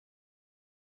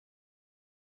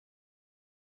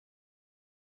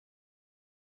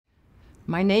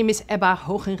My name is Ebba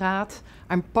Hogenraad.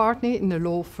 I'm partner in the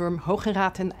law firm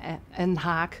Hogenraad en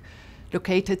Haak,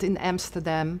 located in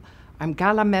Amsterdam. I'm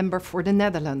gala member for the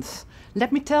Netherlands.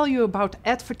 Let me tell you about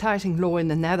advertising law in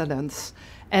the Netherlands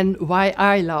and why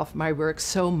I love my work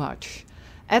so much.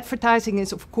 Advertising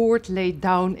is of course laid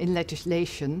down in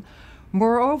legislation.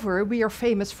 Moreover, we are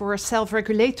famous for a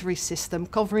self-regulatory system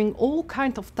covering all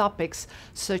kinds of topics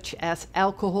such as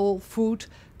alcohol, food,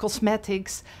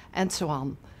 cosmetics, and so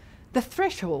on. The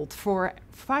threshold for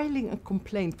filing a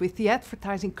complaint with the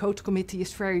Advertising Code Committee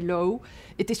is very low.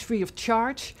 It is free of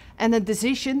charge, and a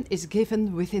decision is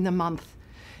given within a month.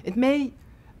 It may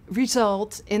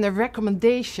result in a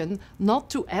recommendation not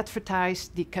to advertise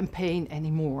the campaign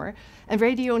anymore, and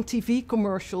radio and TV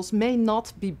commercials may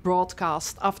not be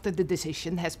broadcast after the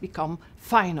decision has become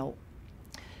final.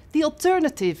 The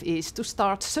alternative is to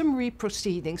start summary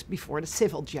proceedings before the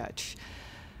civil judge.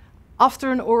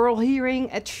 After an oral hearing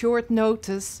at short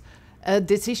notice, a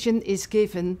decision is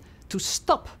given to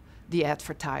stop the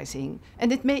advertising,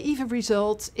 and it may even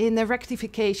result in a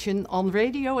rectification on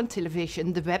radio and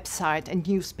television, the website and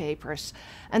newspapers.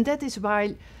 And that is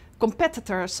why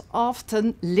competitors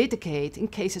often litigate in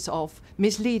cases of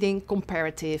misleading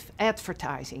comparative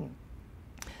advertising.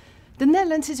 The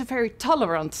Netherlands is a very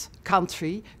tolerant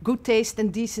country. Good taste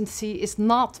and decency is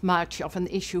not much of an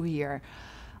issue here.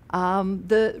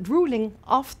 The ruling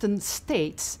often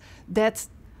states that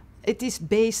it is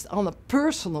based on a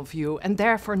personal view and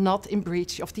therefore not in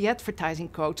breach of the advertising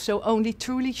code, so only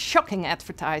truly shocking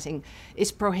advertising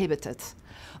is prohibited.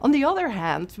 On the other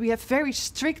hand, we have very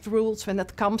strict rules when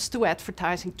it comes to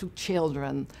advertising to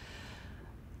children.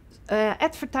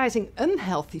 Advertising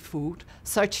unhealthy food,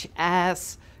 such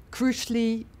as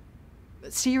crucially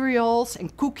cereals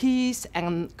and cookies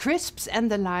and crisps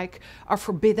and the like, are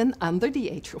forbidden under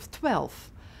the age of 12.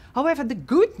 However, the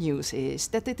good news is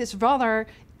that it is rather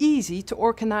easy to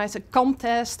organize a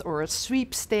contest or a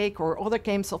sweepstake or other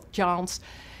games of chance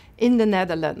in the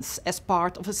Netherlands as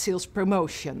part of a sales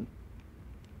promotion.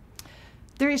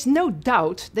 There is no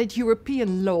doubt that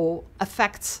European law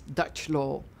affects Dutch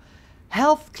law.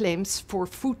 Health claims for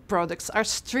food products are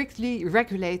strictly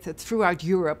regulated throughout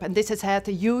Europe, and this has had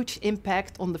a huge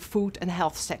impact on the food and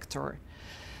health sector.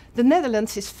 The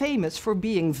Netherlands is famous for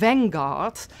being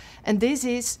vanguard, and this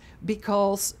is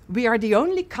because we are the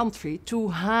only country to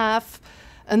have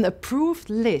an approved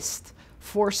list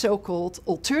for so-called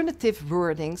alternative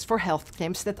wordings for health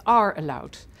claims that are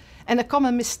allowed. And a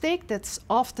common mistake that's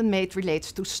often made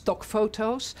relates to stock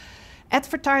photos.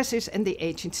 Advertisers and the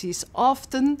agencies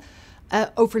often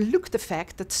overlook the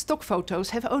fact that stock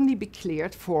photos have only been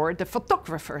cleared for the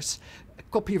photographer's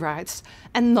copyrights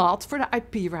and not for the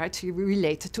IP rights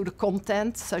related to the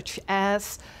content, such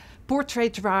as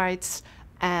portrait rights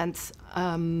and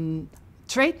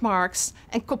trademarks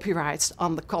and copyrights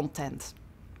on the content.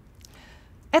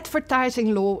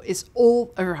 Advertising law is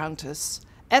all around us.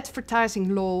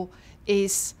 Advertising law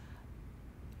is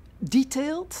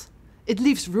detailed. It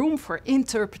leaves room for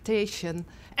interpretation.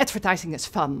 Advertising is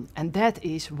fun, and that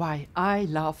is why I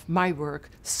love my work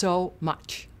so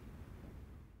much.